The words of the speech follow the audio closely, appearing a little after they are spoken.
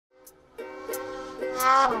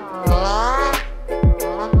What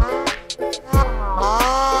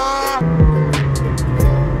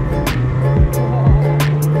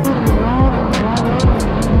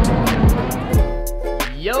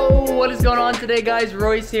is going on today, guys?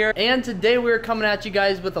 Royce here, and today we're coming at you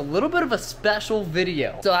guys with a little bit of a special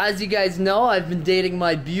video. So as you guys know, I've been dating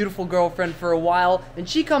my beautiful girlfriend for a while, and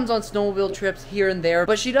she comes on snowmobile trips here and there,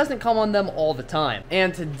 but she doesn't come on them all the time.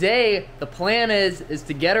 And today, the plan is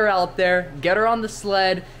to get her out there, get her on the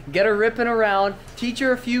sled, get her ripping around, teach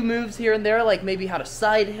her a few moves here and there, like maybe how to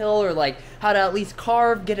side hill or like how to at least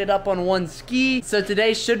carve, get it up on one ski. So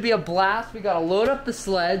today should be a blast. We gotta load up the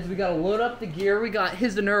sleds, we gotta load up the gear, we got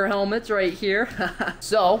his and her helmets right here.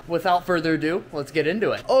 So without further ado, let's get into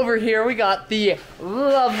it. Over here we got the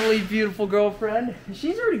lovely, beautiful girlfriend.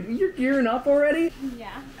 You're gearing up already?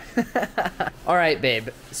 Yeah. All right, babe.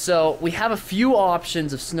 So we have a few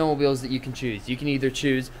options of snowmobiles that you can choose. You can either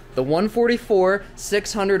choose the 144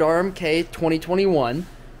 600 RMK 2021.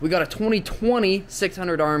 We got a 2020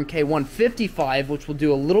 600 RMK 155, which will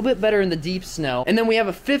do a little bit better in the deep snow. And then we have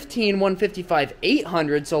a 15 155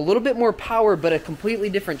 800, so a little bit more power, but a completely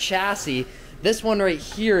different chassis. This one right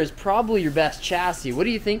here is probably your best chassis. What are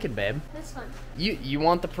you thinking, babe? This one. You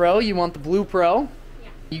want the Pro? You want the Blue Pro? Yeah.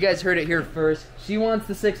 You guys heard it here first. She wants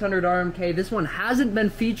the 600 RMK. This one hasn't been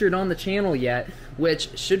featured on the channel yet,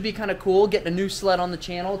 which should be kind of cool, getting a new sled on the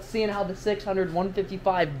channel, seeing how the 600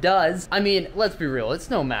 155 does. I mean, let's be real, it's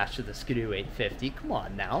no match to the Skidoo 850. Come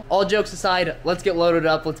on now. All jokes aside, let's get loaded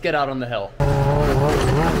up, let's get out on the hill. Wasn't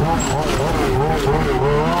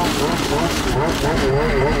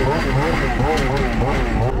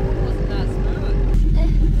that smooth?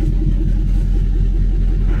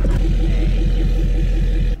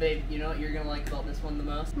 Babe, you know what you're gonna like about this one the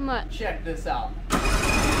most? What? Check this out.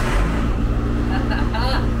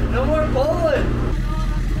 No more pulling!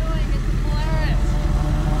 I'm doing it's the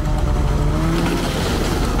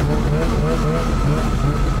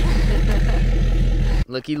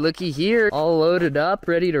Polaris. Looky here, all loaded up,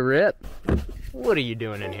 ready to rip. What are you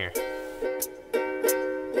doing in here?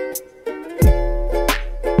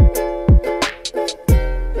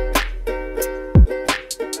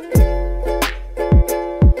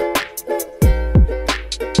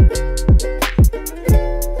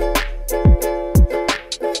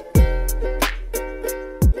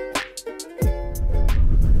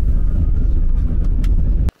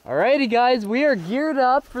 Alrighty guys, we are geared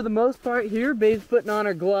up for the most part here. Babe's putting on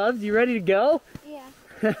her gloves. You ready to go?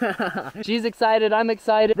 Yeah. She's excited, I'm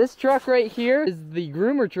excited. This truck right here is the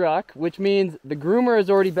groomer truck, which means the groomer has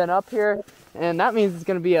already been up here, and that means it's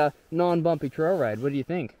gonna be a non-bumpy trail ride. What do you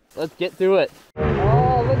think? Let's get through it.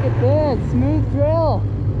 Oh, look at this, smooth trail.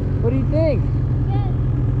 What do you think?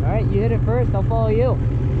 Good. Alright, you hit it first, I'll follow you.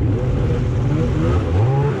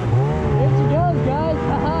 Here she goes, guys,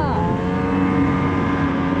 haha.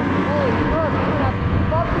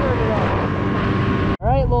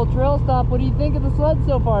 Alright, little trail stop. What do you think of the sled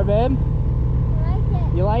so far, babe? I like it.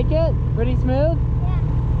 You like it? Pretty smooth?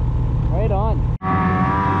 Yeah. Right on.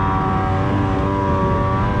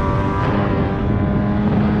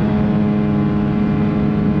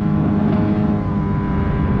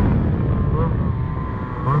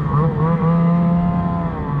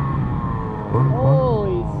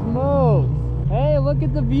 Holy smokes. Hey, look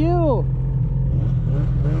at the view.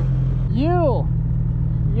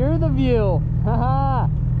 You're the view. Haha.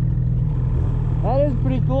 That is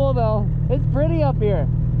pretty cool though. It's pretty up here.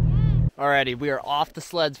 Yeah. Alrighty, we are off the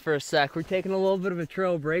sleds for a sec. We're taking a little bit of a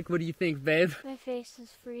trail break. What do you think, babe? My face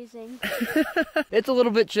is freezing. It's a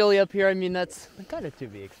little bit chilly up here. I mean, that's kind of to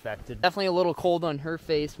be expected. Definitely a little cold on her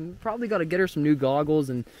face. We probably got to get her some new goggles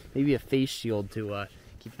and maybe a face shield to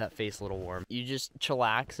keep that face a little warm. You just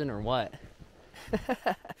chillaxing or what?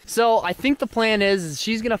 So I think the plan is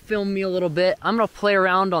she's gonna film me a little bit. I'm gonna play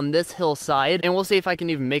around on this hillside and we'll see if I can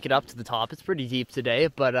even make it up to the top. It's pretty deep today,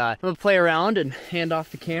 but I'm gonna play around and hand off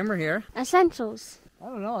the camera here. Essentials. I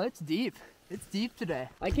don't know, it's deep. It's deep today.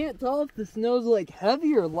 I can't tell if the snow's like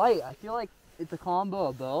heavy or light. I feel like it's a combo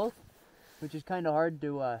of both, which is kind of hard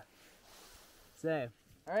to say.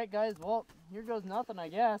 All right guys, well, here goes nothing, I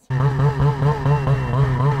guess.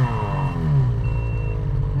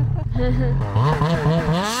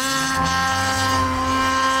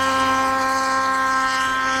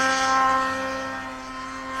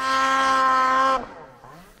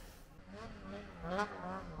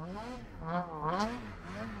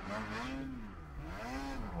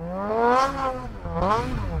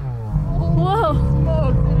 Whoa!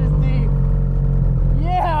 Smokes, it is deep.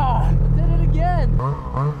 Yeah! Did it again.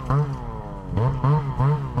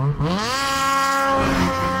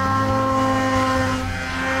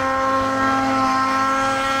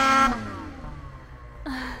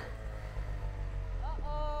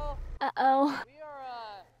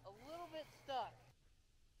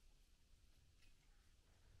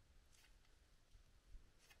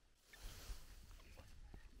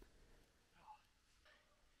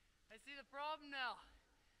 something now.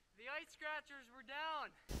 The ice scratchers were down.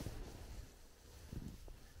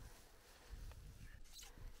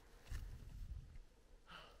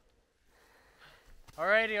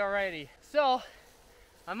 Alrighty. So,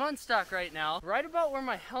 I'm unstuck right now, right about where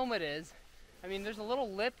my helmet is. I mean, there's a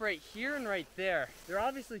little lip right here and right there. They're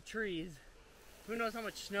obviously trees. Who knows how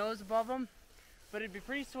much snow is above them, but it'd be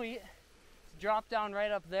pretty sweet to drop down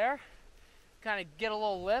right up there, kind of get a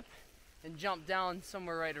little lip, and jump down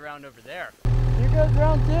somewhere right around over there. Here goes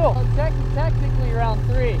round 2. Well, technically round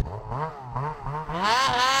 3.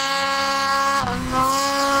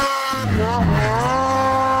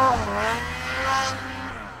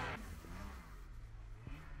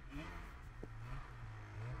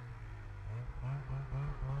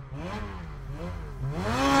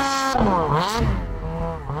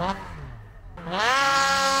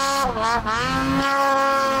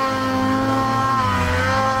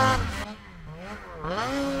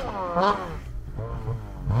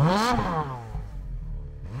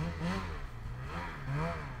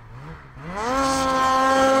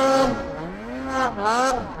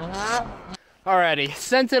 Alrighty,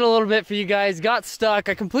 sent it a little bit for you guys, got stuck.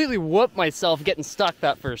 I completely whooped myself getting stuck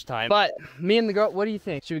that first time. But me and the girl, what do you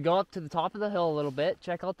think? Should we go up to the top of the hill a little bit,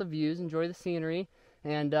 check out the views, enjoy the scenery,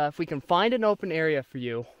 and if we can find an open area for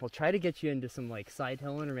you, we'll try to get you into some like side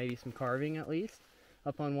hilling or maybe some carving at least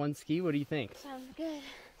up on one ski. What do you think? Sounds good.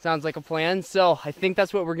 Sounds like a plan. So I think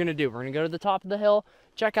that's what we're gonna do. We're gonna go to the top of the hill,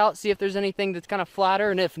 check out, see if there's anything that's kind of flatter,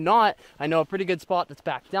 and if not, I know a pretty good spot that's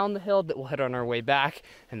back down the hill that we'll hit on our way back,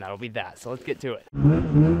 and that'll be that. So let's get to it.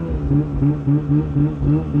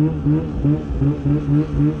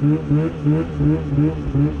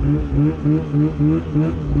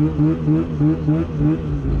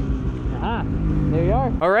 There you are.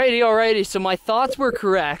 Alrighty. So my thoughts were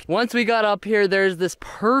correct. Once we got up here, there's this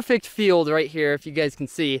perfect field right here, if you guys can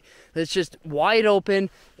see. It's just wide open,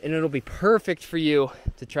 and it'll be perfect for you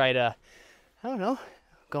to try to, I don't know,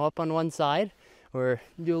 go up on one side, or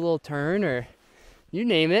do a little turn, or you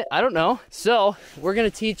name it. I don't know. So we're gonna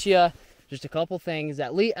teach you just a couple things.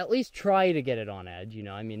 At least try to get it on edge. You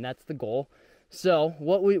know, I mean, that's the goal. So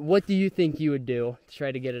what do you think you would do to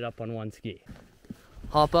try to get it up on one ski?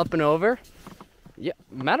 Hop up and over. Yeah,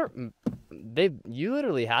 you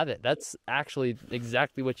literally have it. That's actually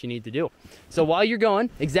exactly what you need to do. So while you're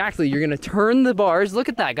going, you're gonna turn the bars. Look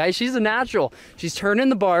at that, guys. She's a natural. She's turning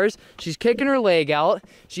the bars. She's kicking her leg out.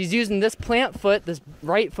 She's using this plant foot, this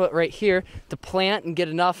right foot right here, to plant and get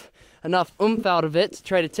enough oomph out of it to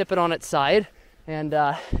try to tip it on its side. And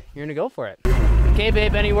you're gonna go for it. Okay,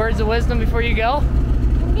 babe, any words of wisdom before you go?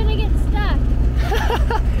 I'm gonna get stuck.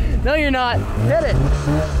 No, you're not. Hit it.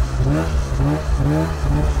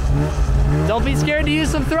 Don't be scared to use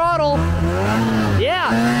some throttle.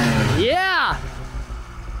 Yeah.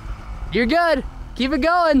 You're good. Keep it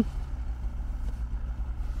going.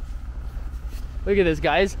 Look at this,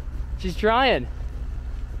 guys. She's trying.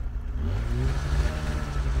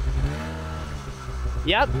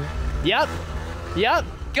 Yep.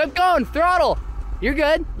 Good going. Throttle. You're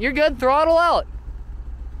good. Throttle out.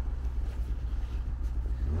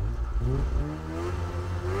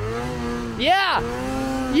 Yeah!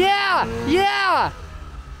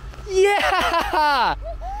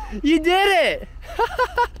 You did it!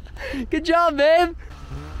 Good job, babe!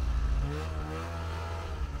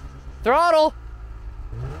 Throttle!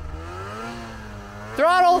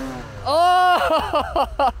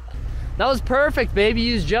 Oh! That was perfect, babe.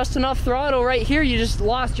 You used just enough throttle right here. You just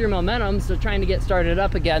lost your momentum, so trying to get started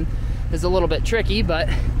up again is a little bit tricky, but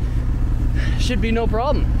should be no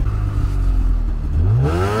problem.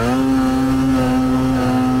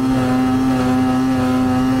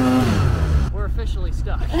 We're officially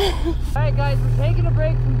stuck. Alright guys, we're taking a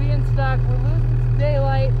break from being stuck. We're losing some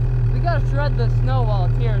daylight. We gotta shred the snow while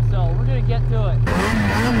it's here, so we're gonna get to it.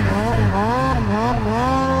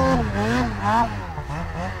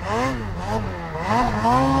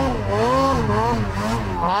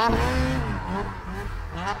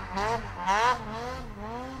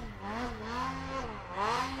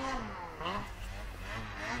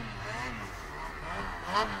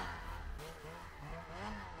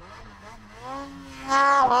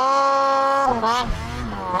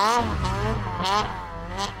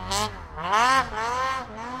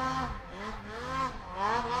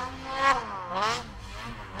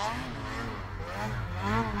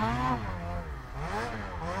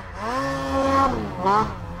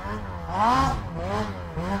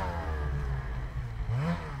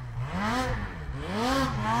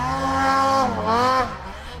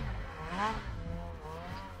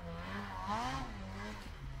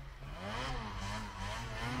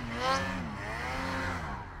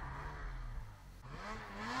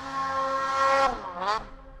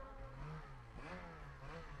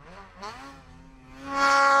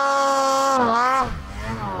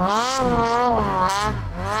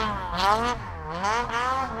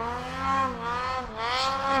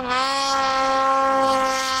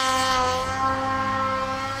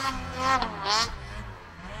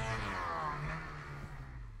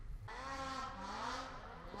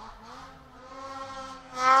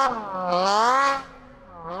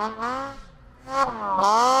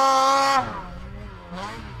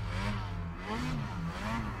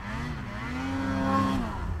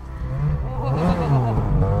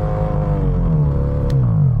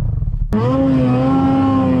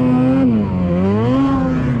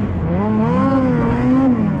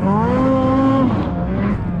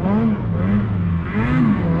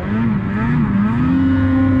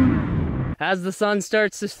 As the sun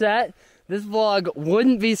starts to set, this vlog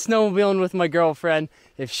wouldn't be snowmobiling with my girlfriend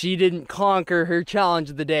if she didn't conquer her challenge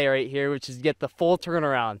of the day right here, which is get the full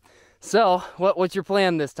turnaround. So, what's your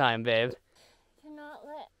plan this time, babe? To not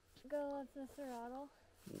let go of the throttle.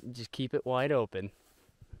 Just keep it wide open.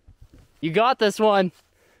 You got this one.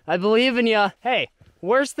 I believe in you. Hey,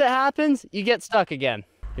 worst that happens, you get stuck again.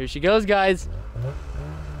 Here she goes, guys.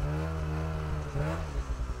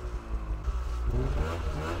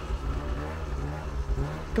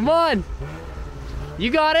 Come on. You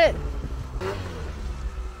got it.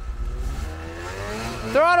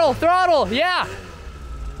 Throttle, throttle, yeah.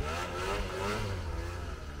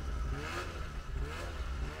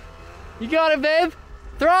 You got it, babe.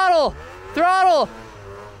 Throttle, throttle.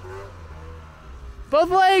 Both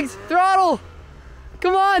legs, throttle.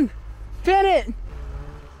 Come on, pin it.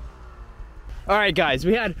 All right, guys,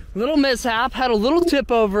 we had a little mishap, had a little tip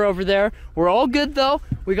over there. We're all good though.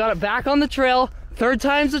 We got it back on the trail. Third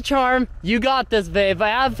time's a charm. You got this, babe. I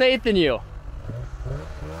have faith in you.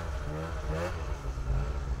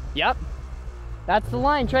 Yep. That's the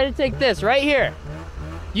line. Try to take this right here.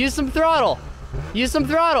 Use some throttle. Use some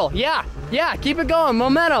throttle. Yeah. Yeah. Keep it going.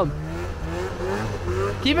 Momentum.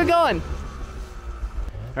 Keep it going.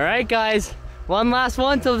 All right, guys. One last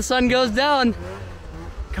one till the sun goes down.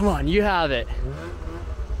 Come on. You have it.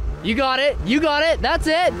 You got it. You got it. That's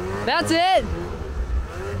it. That's it.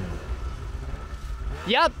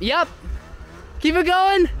 Yep, yep. Keep it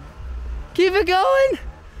going. Keep it going.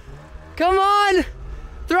 Come on.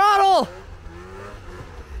 Throttle.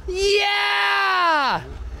 Yeah.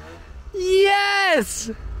 Yes.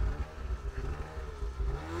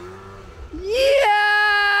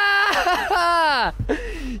 Yeah.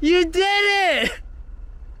 You did it.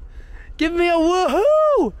 Give me a woohoo.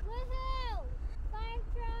 Woohoo! 5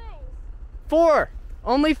 tries. 4.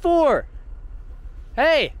 Only 4.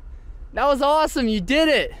 Hey. That was awesome, you did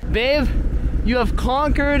it. Babe, you have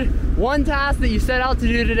conquered one task that you set out to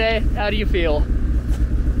do today. How do you feel?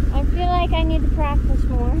 I feel like I need to practice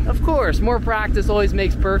more. Of course, more practice always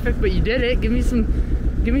makes perfect, but you did it. Give me some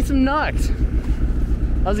nugs.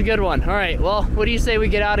 That was a good one. All right, well, what do you say we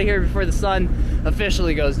get out of here before the sun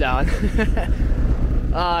officially goes down?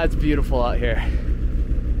 Ah, it's beautiful out here.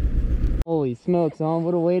 Holy smokes, huh?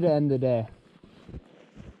 What a way to end the day.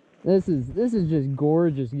 This is just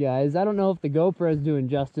gorgeous, guys. I don't know if the GoPro is doing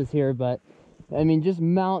justice here, but I mean, just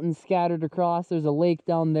mountains scattered across. There's a lake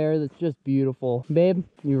down there that's just beautiful. Babe,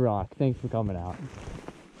 you rock. Thanks for coming out.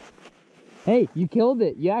 Hey, you killed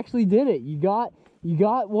it. You actually did it. You got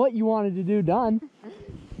what you wanted to do done.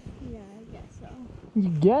 Yeah, I guess so. You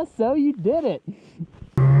guess so? You did it.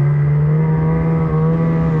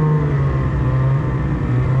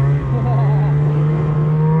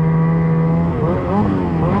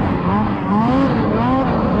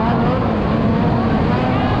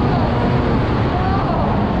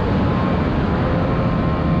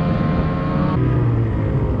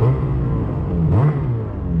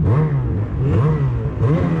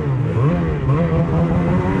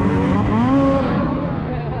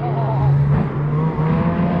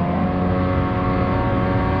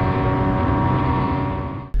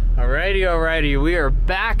 Alrighty, we are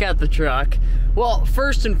back at the truck. Well,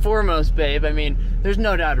 first and foremost, babe, I mean, there's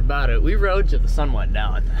no doubt about it. We rode till the sun went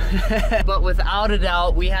down. But without a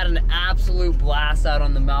doubt, we had an absolute blast out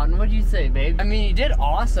on the mountain. What do you say, babe? I mean, you did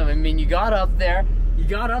awesome. I mean, you got up there. You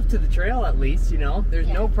got up to the trail at least, you know. There's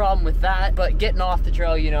no problem with that. But getting off the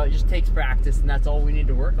trail, you know, it just takes practice, and that's all we need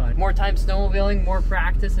to work on. More time snowmobiling, more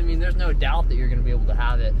practice. I mean, there's no doubt that you're going to be able to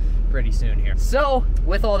have it pretty soon here. So,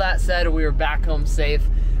 with all that said, we are back home safe.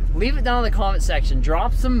 Leave it down in the comment section.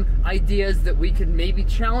 Drop some ideas that we could maybe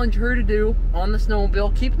challenge her to do on the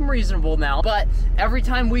snowmobile. Keep them reasonable now. But every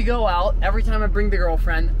time we go out, every time I bring the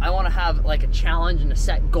girlfriend, I want to have like a challenge and a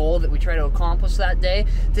set goal that we try to accomplish that day.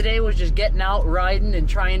 Today was just getting out, riding, and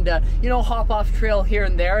trying to, you know, hop off trail here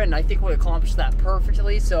and there. And I think we accomplished that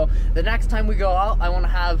perfectly. So the next time we go out, I want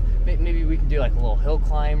to have, maybe we can do like a little hill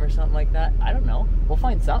climb or something like that. I don't know. We'll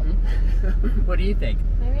find something. What do you think?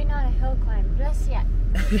 Maybe not a hill climb just yet.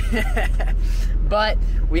 But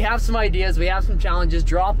we have have some ideas, we have some challenges.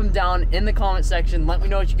 Drop them down in the comment section. Let me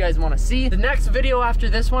know what you guys want to see. The next video after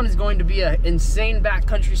this one is going to be an insane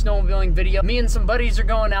backcountry snowmobiling video. Me and some buddies are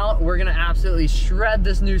going out. We're gonna absolutely shred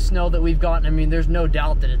this new snow that we've gotten. I mean, there's no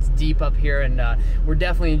doubt that it's deep up here, and we're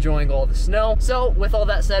definitely enjoying all the snow. So with all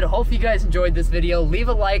that said, hope you guys enjoyed this video. Leave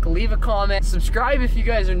a like, leave a comment, subscribe if you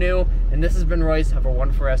guys are new, and this has been Royce. Have a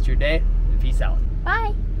wonderful rest of your day, and peace out.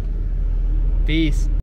 Bye. Peace.